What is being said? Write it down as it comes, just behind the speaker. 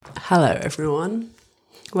Hello, everyone.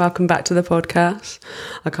 Welcome back to the podcast.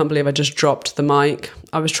 I can't believe I just dropped the mic.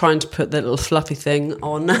 I was trying to put the little fluffy thing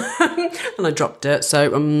on and I dropped it. So,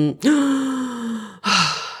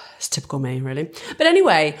 it's typical me, really. But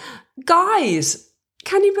anyway, guys,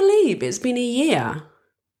 can you believe it's been a year?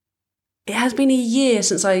 It has been a year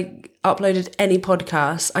since I uploaded any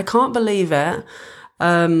podcast. I can't believe it.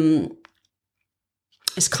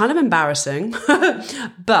 It's kind of embarrassing,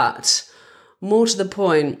 but more to the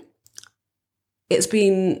point, it's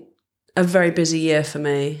been a very busy year for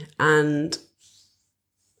me, and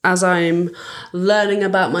as I'm learning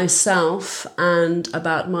about myself and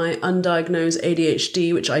about my undiagnosed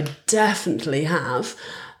ADHD, which I definitely have,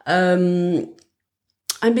 I'm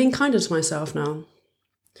being kinder to myself now.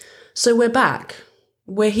 So we're back.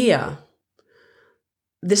 We're here.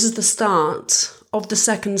 This is the start of the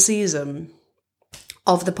second season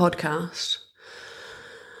of the podcast.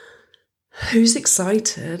 Who's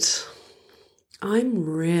excited? I'm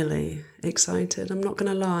really excited. I'm not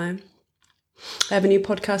going to lie. I have a new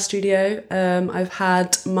podcast studio. I've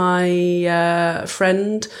had my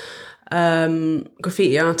friend,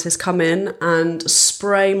 graffiti artist, come in and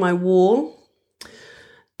spray my wall.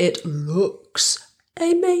 It looks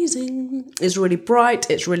amazing. It's really bright.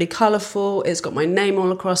 It's really colourful. It's got my name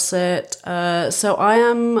all across it. So I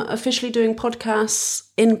am officially doing podcasts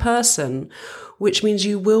in person, which means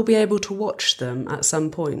you will be able to watch them at some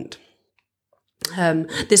point.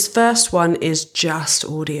 This first one is just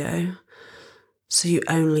audio, so you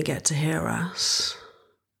only get to hear us.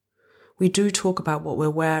 We do talk about what we're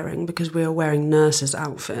wearing because we are wearing nurses'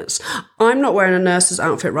 outfits. I'm not wearing a nurse's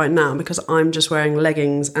outfit right now because I'm just wearing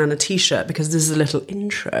leggings and a t-shirt because this is a little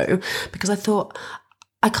intro, because I thought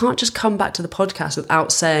I can't just come back to the podcast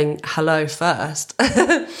without saying hello first.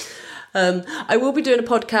 I will be doing a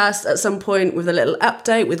podcast at some point with a little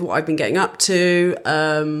update with what I've been getting up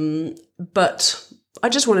to, but I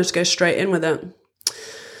just wanted to go straight in with it.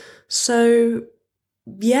 So,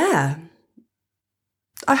 yeah,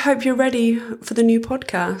 I hope you're ready for the new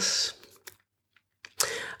podcast.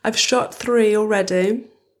 I've shot 3 already,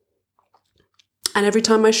 and every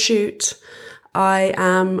time I shoot, I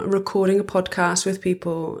am recording a podcast with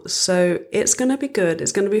people. So it's going to be good.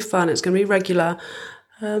 It's going to be fun. It's going to be regular.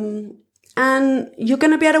 And you're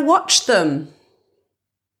going to be able to watch them.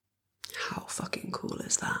 How fucking cool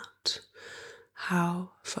is that?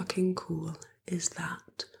 How fucking cool is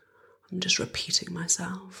that? I'm just repeating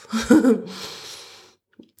myself.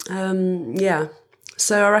 Yeah.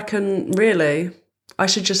 So I reckon, really, I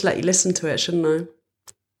should just let you listen to it, shouldn't I?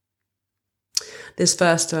 This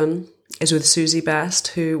first one is with Suzie Best,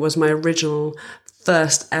 who was my original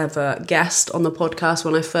first ever guest on the podcast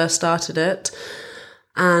when I first started it.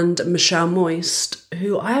 And Michelle Moist,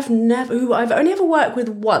 who I've only ever worked with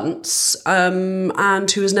once,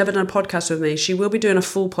 and who has never done a podcast with me. She will be doing a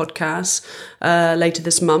full podcast later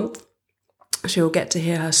this month. She'll get to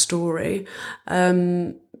hear her story.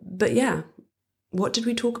 But yeah, what did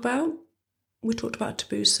we talk about? We talked about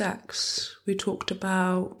taboo sex. We talked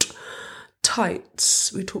about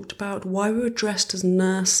tights. We talked about why we were dressed as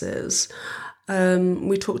nurses.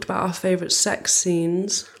 We talked about our favourite sex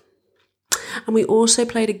scenes. And we also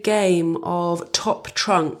played a game of top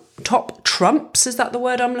trumps, is that the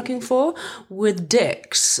word I'm looking for? With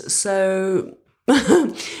dicks. So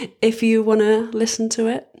if you want to listen to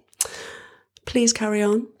it, please carry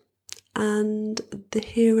on. And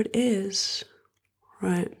here it is.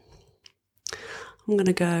 Right. I'm going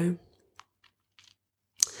to go.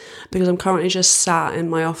 Because I'm currently just sat in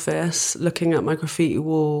my office looking at my graffiti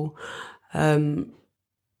wall, babbling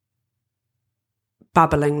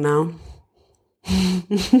now.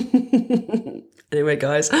 Anyway,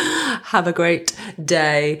 guys, have a great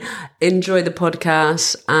day. Enjoy the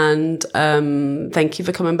podcast, and thank you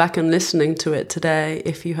for coming back and listening to it today.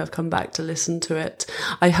 If you have come back to listen to it,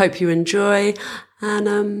 I hope you enjoy,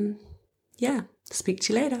 and yeah, speak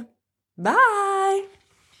to you later. Bye.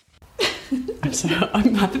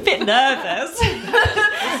 I'm a bit nervous.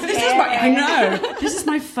 This is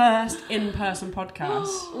my first in-person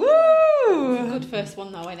podcast. Woo! Good first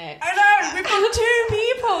one though, isn't it? I know, we've got 2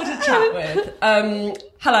 people to chat with.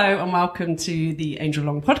 Hello and welcome to the Angel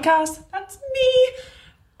Long podcast. That's me.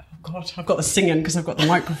 Oh God, I've got the singing because I've got the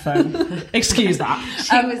microphone. Excuse that.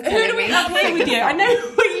 Who do we have here with you? I know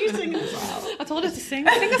what you sing as well. I told her to sing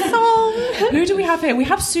a song. Who do we have here? We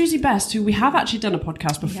have Suzie Best, who we have actually done a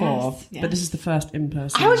podcast before, but this is the first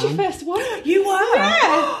in-person I was your first one. You were?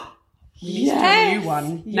 Yeah. We need to do a new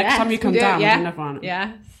one. Next time you come down, we can have one.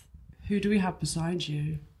 Yes. Who do we have beside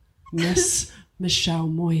you? Miss Michelle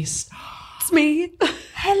Moist. That's me.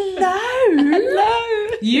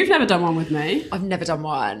 Hello. You've never done one with me. I've never done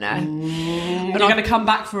one. But you're going to come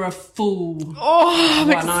back for a full... I'm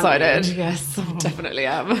one, aren't excited. you? Yes, I definitely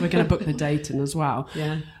am. We're going to book the date in as well.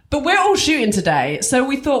 Yeah. But we're all shooting today, so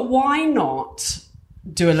we thought, why not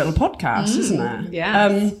do a little podcast, isn't it?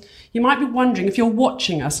 Yeah. You might be wondering, if you're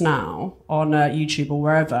watching us now on YouTube or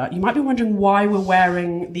wherever, you might be wondering why we're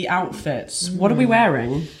wearing the outfits. What are we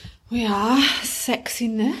wearing? We are sexy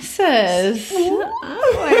nurses,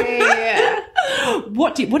 aren't we?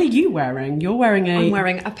 What are you wearing? You're wearing a... I'm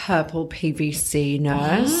wearing a purple PVC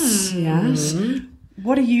nurse. Yes.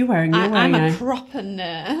 What are you wearing? You're wearing I'm a proper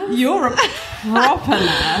nurse. You're a proper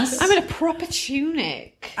nurse. I'm in a proper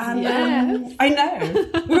tunic. And I know.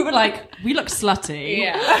 We were like, we look slutty.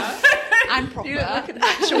 Yeah. I'm proper. You look like an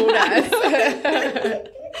actual nurse.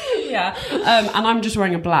 Yeah. And I'm just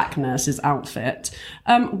wearing a black nurse's outfit.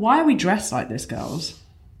 Why are we dressed like this, girls?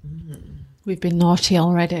 We've been naughty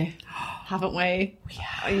already, haven't we?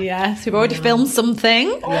 Yeah. Yes, we've already filmed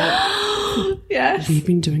something. Yeah. Yes. We've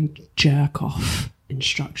been doing jerk off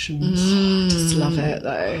instructions. Just love it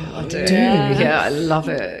though. I do. Yeah, I love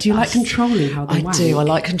it. Do you like controlling how they wank? I do. I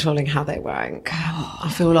like controlling how they wank. I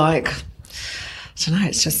feel like, I don't know,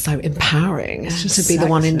 it's just so empowering just to be the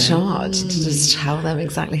one in sexy. charge, to just tell them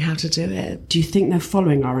exactly how to do it. Do you think they're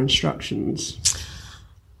following our instructions?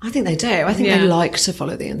 I think they do. I think they like to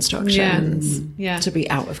follow the instructions. Yeah. To be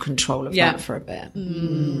out of control of that for a bit.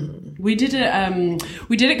 We did it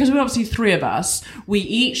because we were obviously three of us. We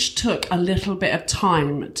each took a little bit of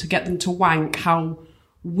time to get them to wank how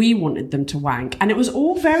we wanted them to wank, and it was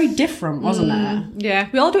all very different, wasn't it? Yeah,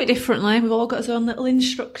 we all do it differently. We've all got our own little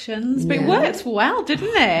instructions, but it worked well,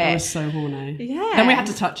 didn't I it? was so horny. Yeah. Then we had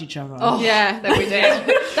to touch each other. Oh, yeah, then we did.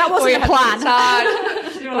 That wasn't the plan.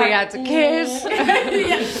 We had to kiss.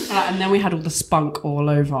 And then we had all the spunk all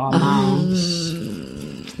over our mouths.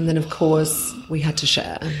 And then, of course, we had to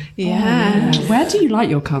share. Yeah. Where do you like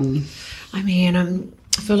your cum? I mean,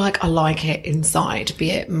 I feel like I like it inside,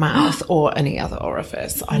 be it mouth or any other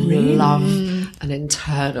orifice. I love an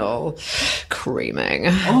internal creaming.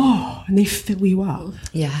 Oh, and they fill you up.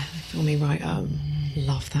 Yeah, they fill me right up.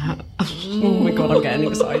 Love that. Oh my God, I'm getting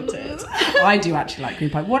excited. I do actually like cream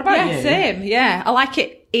pie. What about you? Same. Yeah, I like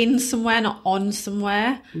it in somewhere, not on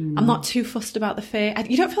somewhere. I'm not too fussed about the face.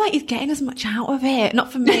 You don't feel like you're getting as much out of it. Not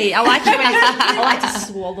for me. I like it when I like to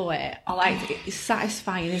swallow it. It's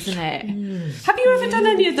satisfying, isn't it? Have you ever done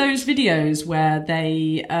any of those videos where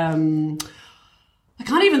they I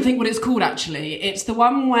can't even think what it's called actually. It's the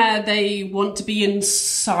one where they want to be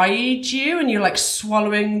inside you and you're like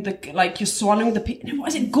swallowing the what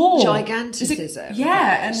is it, gore? Giganticism.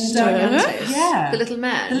 Yeah, and yeah. The little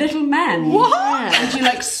men. The little men. What? Yeah. And you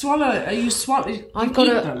like swallow, I've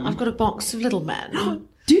got a box of little men.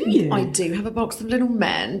 Do you? I do have a box of little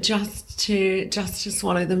men just to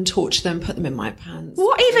swallow them, torture them, put them in my pants.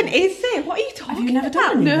 What even is it? What are you talking Have you never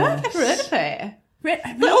about? done any No, of I've this? never heard of it. Really?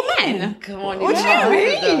 Little men? Come on, What do you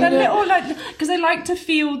mean? The little because they like to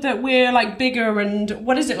feel that we're like bigger and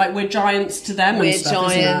what is it like we're giants to them? We're and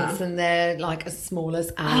stuff, giants isn't it? and they're like as small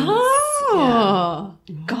as ants. Oh,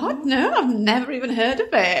 God, no, I've never even heard of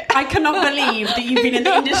it. I cannot believe that you've been in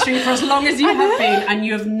the industry for as long as you have been and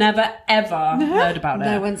you have never ever heard about it.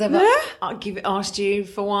 No one's ever asked you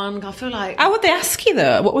for one. I feel like How would they ask you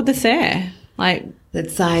though? What would they say? Like,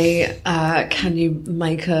 they'd say, can you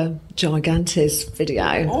make a gigantis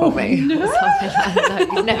video for me? No. Or something like that.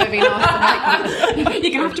 You've never been asked to make that. You're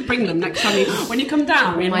going to have to bring them next time when you come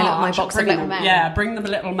down in My March. box of bring little them. men. Yeah, bring them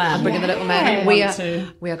little men. I'm bringing the little men. Yeah.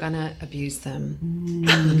 We are going to abuse them.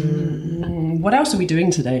 What else are we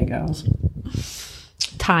doing today, girls?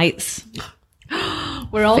 tights.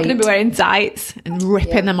 We're all going to be wearing tights and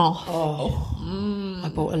ripping them off. I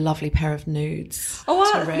bought a lovely pair of nudes. Oh,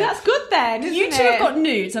 well, that's good then, isn't You it? two have got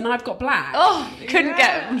nudes and I've got black. Oh, couldn't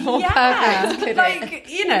get more perfect, could it? Like,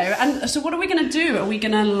 you know, and so what are we going to do? Are we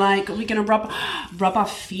going to rub our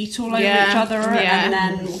feet all over each other and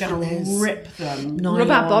then we're going to rip them? Rub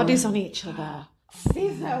our bodies on each other.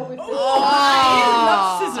 Scissor with I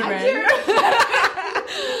love scissoring.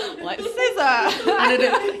 like scissor. And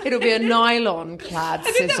it'll be a nylon clad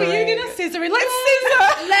scissor. I didn't know what you did on scissoring. Let's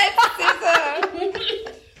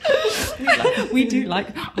scissor. We do like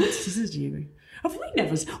scissors. You have we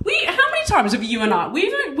never? How many times have you and I?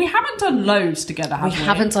 We haven't done loads together. Have we?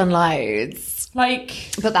 haven't done loads,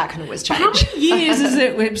 like, but that can always change. How many years is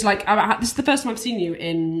it? It was like this is the first time I've seen you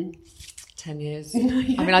in 10 years. I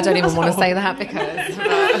mean, I don't even want to say that because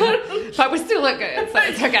but we still look good, so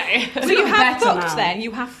it's okay. So you have fucked then?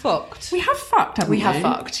 You have fucked? We have fucked, haven't we? We have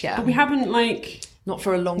fucked, yeah. But we haven't, like... Not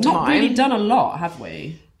for a long time. Not really done a lot, have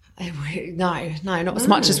we? No, not as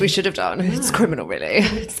much as we should have done. It's criminal, really.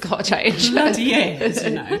 It's got to change. Bloody is,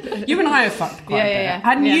 you know. You and I have fucked quite a bit.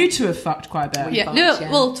 And you two have fucked quite a bit. Yeah. No,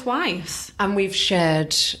 well, twice. And we've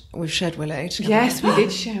shared Willie together. Yes, we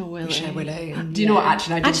did share Willie. We shared Willie. Do you know what?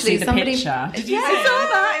 Actually, I did see the picture. Did you see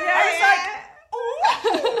that?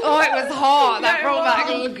 Oh, it was hot. That brought back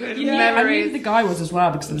good memories. I knew who the guy was as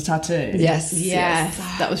well because of the tattoo. Yes.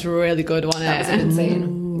 That was really good, wasn't it? That was a good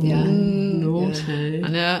scene. Yeah. Naughty. I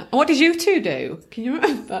know. What did you two do? Can you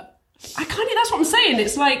remember? I can't. That's what I'm saying.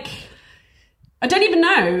 It's like I don't even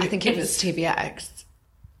know. I think it was TVX.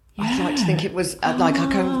 I'd like to think it was like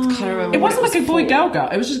I can't remember. It wasn't like a boy-girl girl.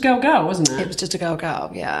 It was just girl-girl, wasn't it? It was just a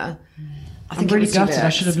girl. Yeah. I'm really gutted. I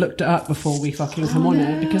should have looked it up before we fucking come on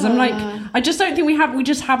it because I'm like, I just don't think we have. We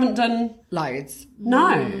just haven't done loads.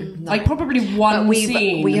 No. Like probably one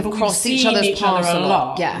scene. We have crossed each other's paths a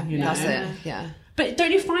lot. Yeah, you know? That's it. Yeah. But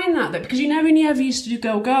don't you find that though? Because you only ever used to do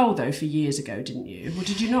girl though for years ago, didn't you? Or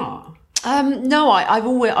did you not? No, I've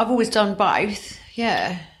always done both.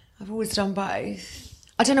 Yeah, I've always done both.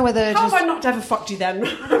 I don't know whether. How have I not ever fucked you then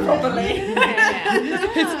properly?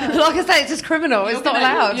 Like I say, it's just criminal. It's not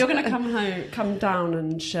allowed. You're going to come down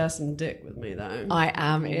and share some dick with me though. I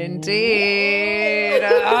am indeed.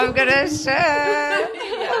 I'm going to share.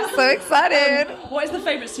 I'm so excited. What is the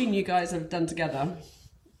favourite scene you guys have done together?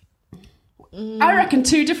 I reckon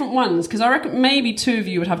two different ones because I reckon maybe two of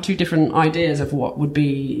you would have two different ideas of what would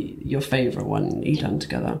be your favourite one you done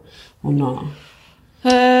together or not.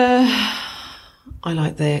 I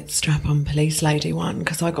like the strap-on police lady one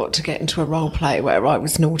because I got to get into a role play where I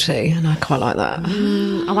was naughty and I quite like that.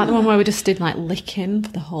 I like the one where we just did like licking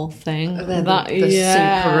for the whole thing.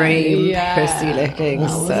 The supreme pussy licking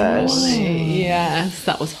search. Yes,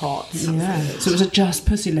 that was hot. Yeah. So it was a just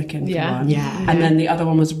pussy licking for one. Yeah. And then the other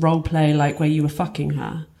one was role play like where you were fucking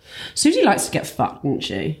her. Suzie likes to get fucked, doesn't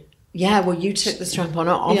she? Yeah, well, you took the strap-on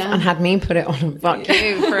off and had me put it on and fuck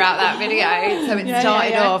you throughout that video. So it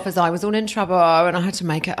started off as I was all in trouble and I had to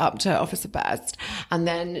make it up to Officer Best. And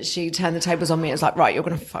then she turned the tables on me and was like, right, you're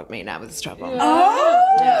going to fuck me now with the strap-on.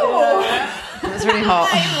 It was really hot.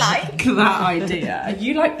 I like that idea.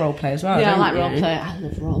 You like role play as well, Yeah, I don't like you? role play. I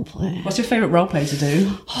love role play. What's your favourite role play to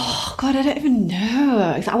do? Oh, God, I don't even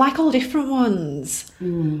know. I like all different ones.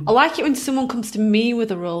 I like it when someone comes to me with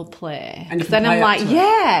a role play. And you can then play I'm up like, to it.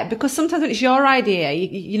 yeah, because sometimes when it's your idea,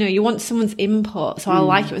 you know, you want someone's input. So I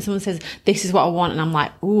like it when someone says, this is what I want. And I'm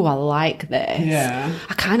like, ooh, I like this. Yeah.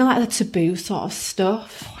 I kind of like the taboo sort of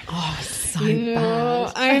stuff. Oh, so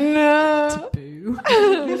bad. I know. Taboo.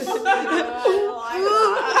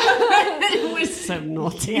 It was so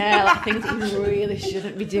naughty. Yeah, like things that you really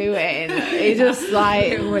shouldn't be doing. It just like...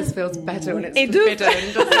 It always feels better when it's It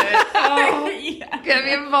forbidden, doesn't it? Oh, Get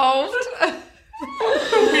me involved.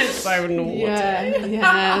 it's so naughty. Yeah,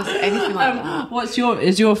 anything like that.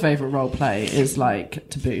 Is your favourite role play is like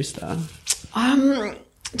taboo stuff? Do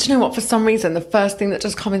you know what? For some reason, the first thing that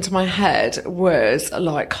just come into my head was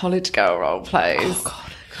like college girl role plays. Oh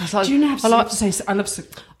God! Do you know? I love to say say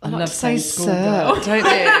schoolgirl.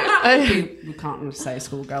 Don't you? We can't really say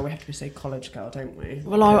schoolgirl. We have to say college girl, don't we?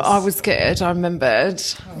 Well, I was scared. I remembered.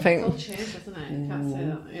 I think Cheers, isn't it? You can't say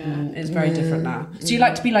that. Yeah. it's very different now. Do you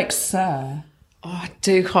like to be like sir? oh, I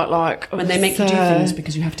do quite like When they make you do things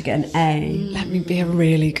because you have to get an A. Let me be a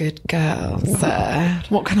really good girl, sir.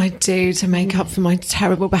 What can I do to make up for my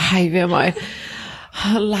terrible behaviour, my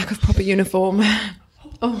lack of proper uniform?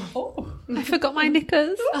 Oh. I forgot my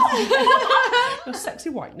knickers. Your sexy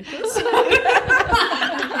white knickers.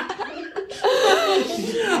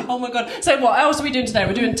 Oh my God. So what else are we doing today?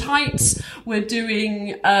 We're doing tights. We're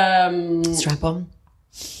doing... Strap on.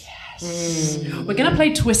 We're going to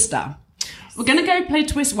play Twister. We're going to go play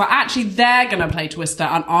Twister. Well, actually, they're going to play Twister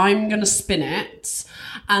and I'm going to spin it.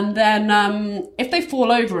 And then if they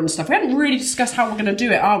fall over and stuff, we haven't really discussed how we're going to do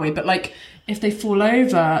it, are we? But like, if they fall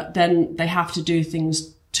over, then they have to do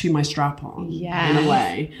things to my strap-on in a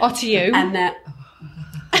way. Or to you. And they're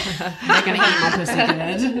going to eat my pussy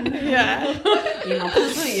good. Yeah. Eat my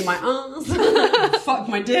pussy, eat my ass, fuck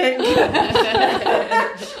my dick.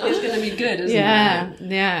 It's going to be good, isn't it?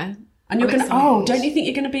 Yeah. And you're going to, don't you think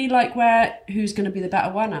you're going to be like who's going to be the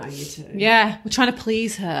better one out of you two? Yeah. We're trying to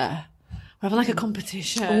please her. We're having like a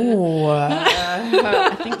competition. Oh,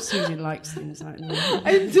 I think Suzie likes things like that.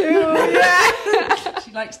 I do, yeah. She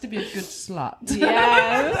likes to be a good slut.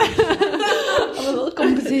 Yeah. Have a little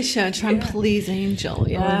competition. Try and please Angel.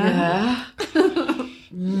 Yeah.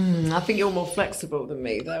 I think you're more flexible than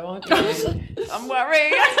me, though, aren't you? I'm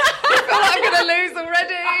worried. I feel like I'm going to lose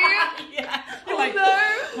already. Yeah. You're like,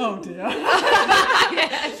 oh dear.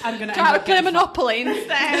 I'm going to Try to play Monopoly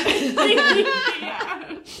instead.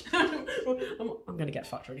 Yeah. get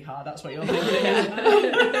fucked really hard. That's what you're thinking.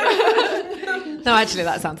 No, actually,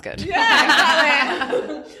 that sounds good. Yeah,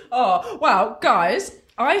 exactly. Oh, well, guys,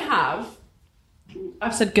 I've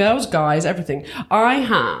said girls, guys, everything. I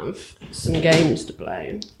have some games to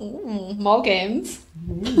play. More games.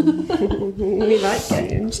 We like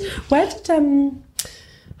games. Where did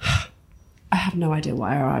I have no idea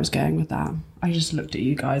where I was going with that. I just looked at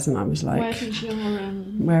you guys and I was like, where did your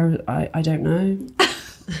where I don't know.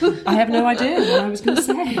 I have no idea what I was going to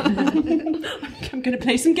say. I'm going to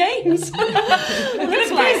play some games.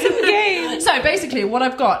 Let's play some games. So basically, what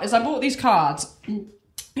I've got is I bought these cards.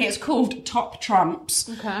 It's called Top Trumps.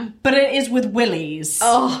 Okay. But it is with willies.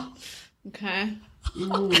 Oh. Okay.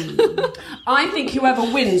 I think whoever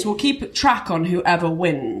wins will keep track on whoever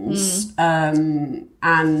wins. And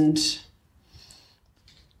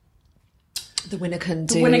The winner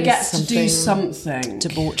gets to do something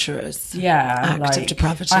debaucherous. Yeah, Act of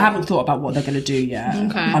depravity. I haven't thought about what they're going to do yet.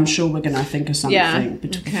 Okay. I'm sure we're going to think of something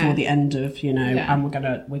before the end of, and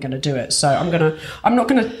we're gonna do it. So I'm not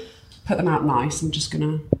gonna put them out nice. I'm just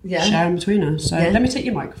gonna share them between us. So let me take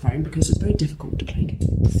your microphone because it's very difficult to play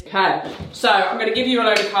games. Okay, so I'm going to give you a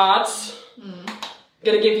load of cards.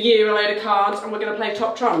 Going to give you a load of cards, and we're going to play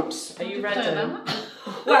Top Trumps. Are you ready?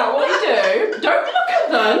 Well, what you do? Don't look at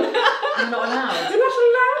them. I'm not allowed. You're not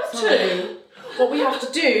allowed to. What we have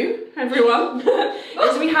to do, everyone,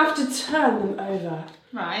 is we have to turn them over.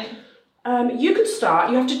 Right. You could start.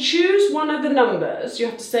 You have to choose one of the numbers. You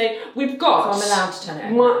have to say, we've got... So I'm allowed to turn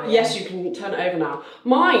it over. Yes, you can turn it over now.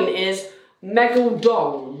 Mine is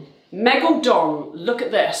Megalodon. Megalodon. Look at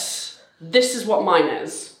this. This is what mine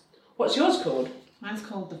is. What's yours called? Mine's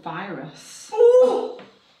called the virus. Ooh.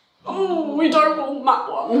 Oh, we don't want that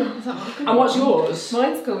one. Is that what And what's yours?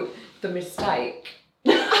 Mine's called the mistake.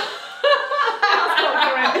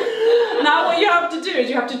 Now what you have to do is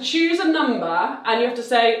you have to choose a number and you have to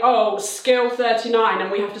say, skill 39,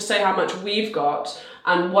 and we have to say how much we've got,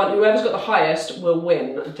 and whoever's got the highest will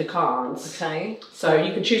win the cards. Okay. So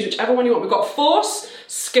you can choose whichever one you want. We've got force,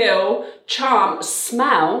 skill, charm,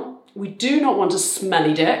 smell. We do not want a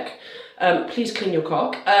smelly dick. Please clean your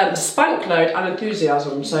cock. Spank load and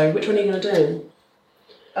enthusiasm. So which one are you going to do?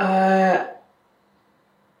 I'm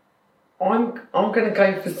going to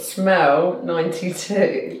go for smell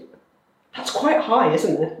 92. That's quite high,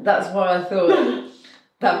 isn't it? That's why I thought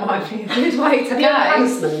that might be a good way to Have you ever had a go.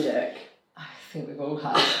 smelly dick? I think we've all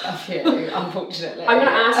had a few, unfortunately. I'm going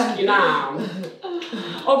to ask you now.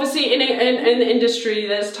 Obviously, in the industry,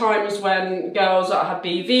 there's times when girls that have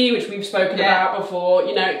BV, which we've spoken about before,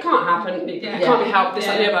 it can't happen. It can't be helped, this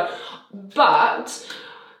and the other. But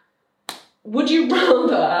would you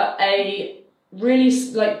rather a really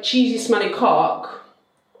cheesy, smelly cock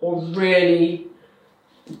or really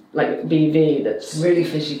BV that's really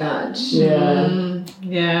fishy badge? Yeah.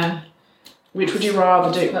 Yeah. Which would you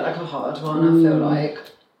rather do? It's like a hard one, I feel like.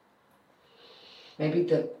 Maybe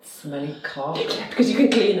the smelly cock. Because you can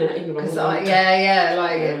clean it. Once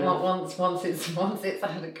it's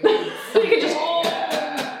had a good. You can just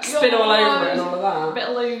spit all over it and all of that. A bit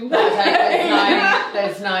of lube.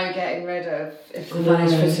 There's no getting rid of. If the man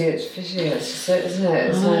is fishy, it's fishy. It's just it, isn't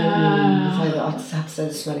it? So I just have to say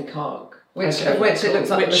the smelly cock. Which it looks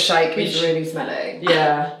like the shake is really smelly.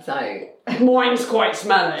 Yeah. So mine's quite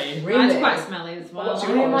smelly. Really? Mine's quite smelly as well. What's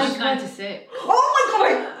yours? Mine's 96. Oh my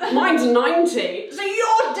god! Mine's 90. So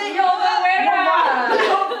you're the winner.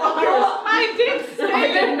 I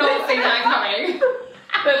did not see that coming.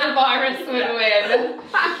 That the virus would win.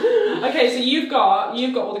 Okay, so you've got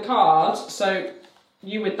all the cards. So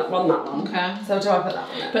you won that one. Okay. So do I put that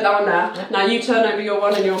one there? Put that one there. Yeah. Now you turn over your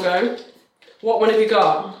one and you'll go. What one have you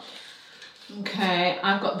got? Okay,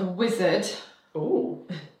 I've got the wizard. Ooh.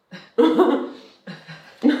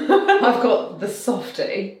 I've got the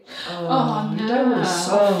softie. Oh no. You don't want a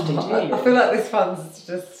softie, do you? I feel like this one's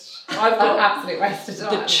just... I've got an absolute waste of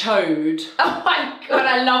time. the chode. Oh my god,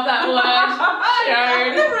 I love that word. Chode.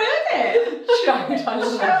 I've never heard it. Chode, I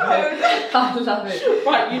love it.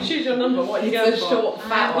 Right, you choose your number. What are you going It's for? a short,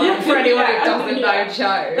 fat one. For anyone who doesn't know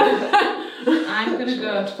chode. I'm going to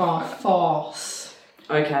go for force.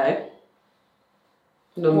 Okay.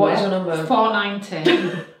 Number. What is your number?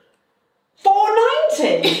 490.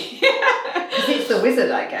 490? Because it's the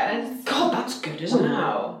wizard, I guess. God, that's good, isn't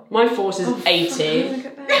Wow. it? My force is 80. Look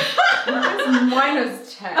at that. Mine's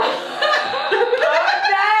minus 10. Oh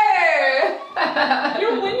no!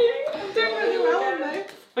 You're winning. I'm doing really well on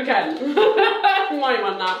this. Okay. My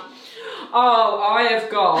one now. Oh, I have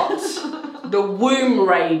got the Womb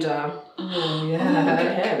Raider. Oh, yeah. Look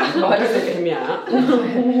at him. Well, I don't look at him yet.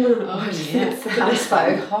 Oh yeah. That's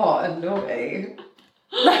so hot and naughty.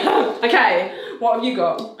 Okay, What have you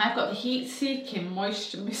got? I've got the heat-seeking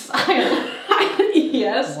moisture missile.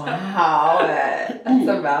 Yes. Wow, that's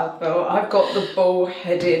a mouthful. I've got the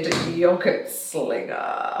bull-headed yogurt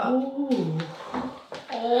slinger. Ooh.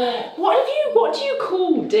 What do you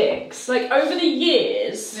call dicks? Like over the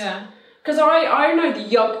years? Yeah. Because I know the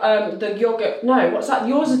yogurt. No, what's that?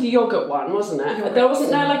 Yours is the yogurt one, wasn't it? There wasn't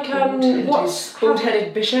there like what's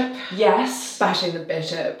bull-headed bishop? Yes. Bashing the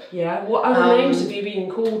bishop. Yeah. What other names have you been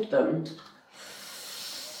called them?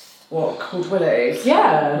 What, called willies?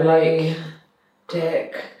 Yeah, Willy,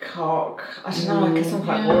 dick, cock. I don't know. I guess I'm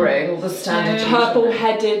quite boring. All the standard.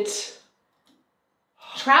 Purple-headed.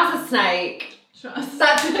 Trouser snake.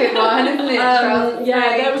 That's a good one, isn't it?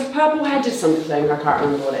 Yeah, there was purple-headed something. I can't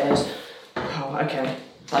remember what it is. Oh, okay.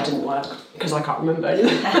 That didn't work because I can't remember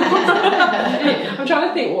anything. I'm trying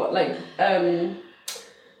to think what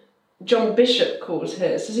John Bishop calls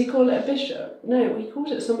his. Does he call it a bishop? No, he calls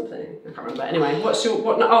it something. I can't remember. Anyway, what's your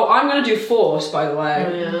what? No, oh, I'm going to do force, by the way.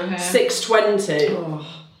 Oh, yeah. Okay. 620. Oh.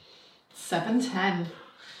 710.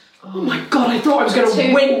 Oh my god! I thought I was going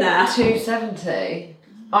to win there. 270.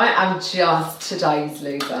 I am just today's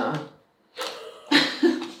loser.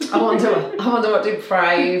 I wonder what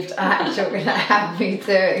depraved act you're going to have me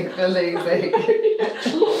doing for losing.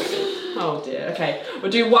 Oh dear. Okay, we'll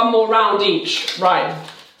do one more round each. Right.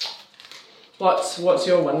 What's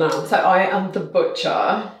your one now? So I am the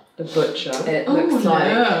butcher. The butcher. It looks like.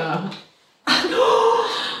 Yeah.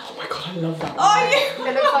 Oh my god! I love that. Oh,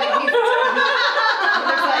 It looks like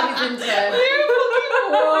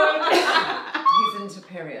he's into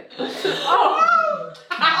period. Oh.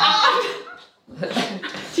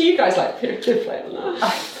 Do you guys like period play or not?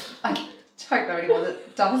 I don't know anyone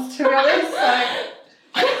that does, to be honest. So.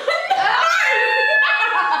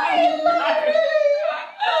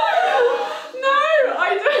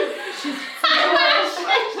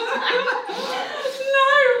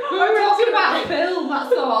 Film,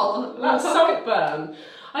 that's all. That's Saltburn.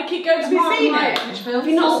 I keep going to Have you Mark seen Mike. it? Have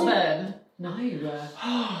you not Saltburn? No.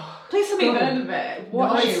 Please tell me you've heard of it.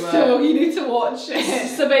 Watch it. So you need to watch it.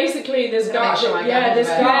 So basically, this guy, this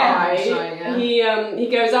guy, he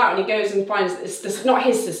goes out and he goes and finds this not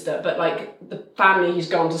his sister, but like the family he's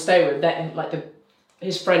gone to stay with,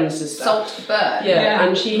 his friend's sister. Saltburn. Yeah,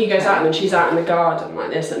 and he goes out and then she's out in the garden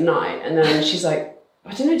like this at night, and then she's like,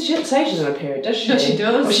 I don't know, she didn't say she's on a period, does she? No, she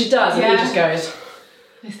does. Well, she does, and he just goes.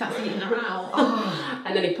 He starts eating her out.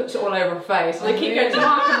 And then he puts it all over her face. And I keep going to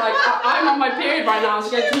Mark, I'm like, I'm on my period right now.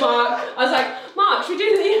 So I go to Mark. I was like, Mark, should we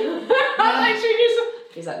do the... like, should we do some...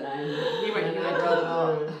 He's like, no. He went, I'm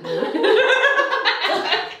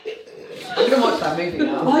going to watch that movie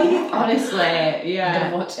now. Honestly, yeah. I'm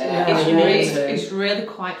going to watch it. It's really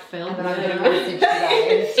quite filmed. And I'm going to message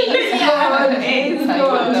today. You've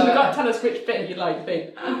got to tell us which bit you like,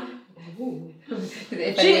 think.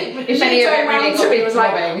 If any of it really got me was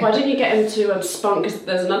like, why didn't you get him to spunk? Because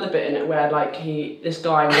there's another bit in it where like this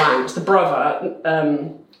guy wanks, the brother,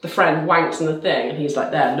 the friend wanks in the thing, and he's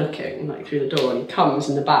like there looking like through the door, and he comes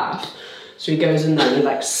in the bath, so he goes in there and he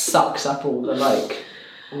like sucks up all the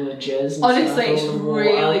jizz. Honestly, it's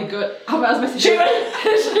really good. I was messaging. She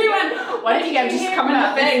went. Why didn't you get him to come in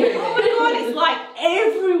the thing? Oh my god, it's like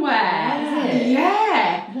everywhere.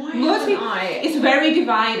 Yeah. Loads of people, it's very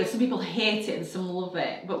divided. Some people hate it and some love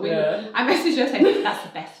it. But I messaged her saying that's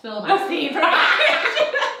the best film I've seen.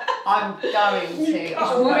 I'm going to. It's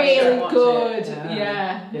really good.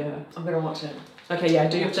 Yeah. I'm going to watch it. Okay, yeah,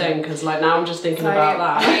 do your thing, because like now I'm just thinking about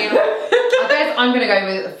that. I guess I'm going to go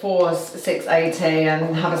with 680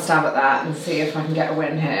 and have a stab at that and see if I can get a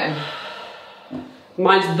win here.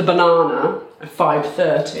 Mine's the banana at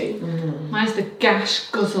 530. Mine's the gash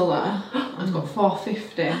guzzler. I've got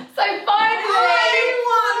 450. So finally,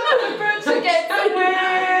 the butcher gets the win.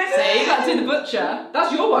 See, that's in the butcher.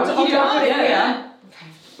 That's your one.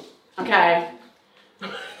 Okay.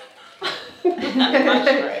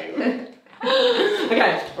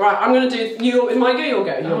 Okay, right, I'm going to do... Is mine go, you'll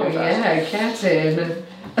go? You'll go first. Yeah, get in.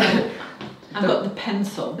 I've got the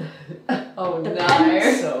pencil. Oh, The no.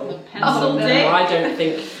 pencil. The pencil No, dick. I don't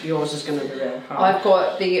think yours is going to be real hard. I've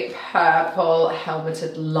got the purple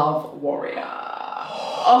helmeted love warrior.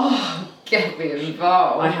 Oh, get me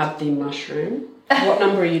involved. I have the mushroom. What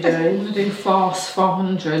number are you doing? I'm going to do force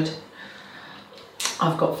 400.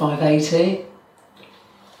 I've got 580.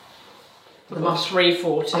 The mush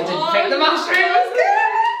 340. I didn't think the mushroom was good.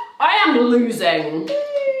 I am losing.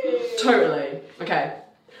 Totally. Okay.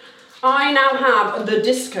 I now have the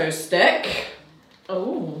disco stick.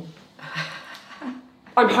 Oh.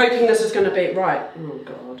 I'm hoping this is going to be right. Oh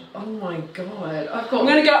god. Oh my god. I'm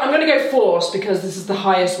going to go force because this is the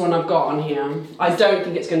highest one I've got on here. I don't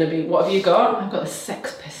think it's going to be. What have you got? I've got the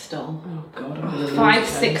Sex Pistol. Oh god.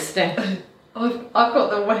 560. I've got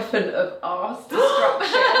the weapon of arse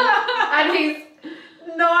destruction. And he's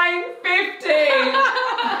 950.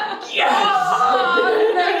 Yes. Oh,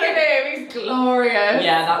 look at him. He's glorious.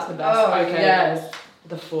 Yeah, that's the best. Oh, okay. yes.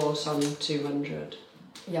 The force on 200.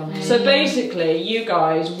 Yummy. So basically, you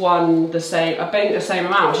guys won the same. I think the same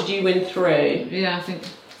amount. Did you win 3? Yeah, I think.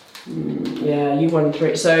 Yeah, you won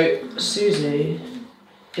 3. So Suzie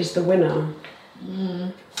is the winner.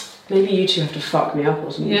 Maybe you two have to fuck me up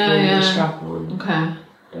or something. Yeah. The strap on. Okay.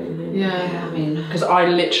 Don't you think? Yeah, I mean, Because I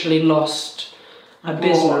literally lost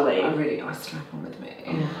abysmally. a really nice strap on with me.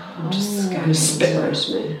 I'm just scared. You spit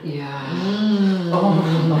roast me. Yeah.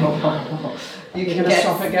 You're gonna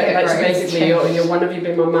swap it. Like, so basically, you're one of you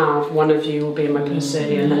be in my mouth, one of you will be in my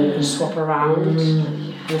pussy, and then you can swap around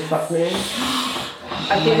and fuck me.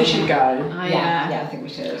 I think we should go. Yeah, I think we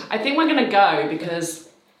should. I think we're gonna go because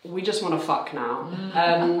we just want to fuck now.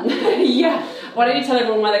 Yeah. Why don't you tell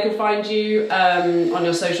everyone where they can find you on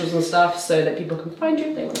your socials and stuff so that people can find you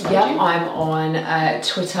if they want to find you? I'm on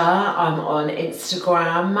Twitter, I'm on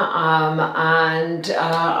Instagram, and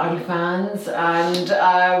OnlyFans, and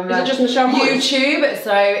is it just Michelle Moist? YouTube.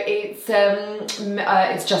 So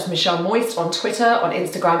it's just Michelle Moist on Twitter. On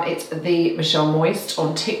Instagram, it's the Michelle Moist.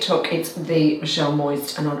 On TikTok, it's the Michelle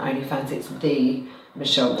Moist, and on OnlyFans, it's the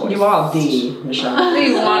Michelle Moist. You are the Michelle.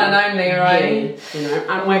 The one and only, right? You know.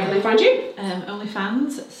 And where can they find you?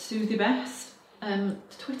 OnlyFans, Suzie Best.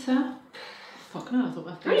 Twitter. Fuck no, I thought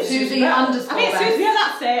that was Suzie underscore I think Best. Suzie, yeah,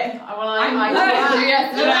 that's it.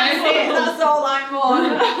 That's all I'm on.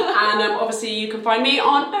 And obviously you can find me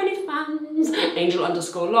on OnlyFans,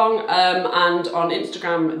 Angel_Long, and on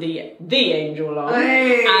Instagram, the Angel Long,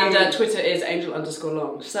 and Twitter is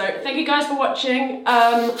Angel_Long. So thank you guys for watching.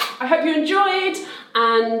 I hope you enjoyed,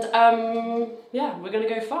 and yeah, we're gonna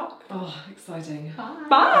go fuck. Oh, exciting.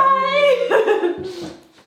 Bye.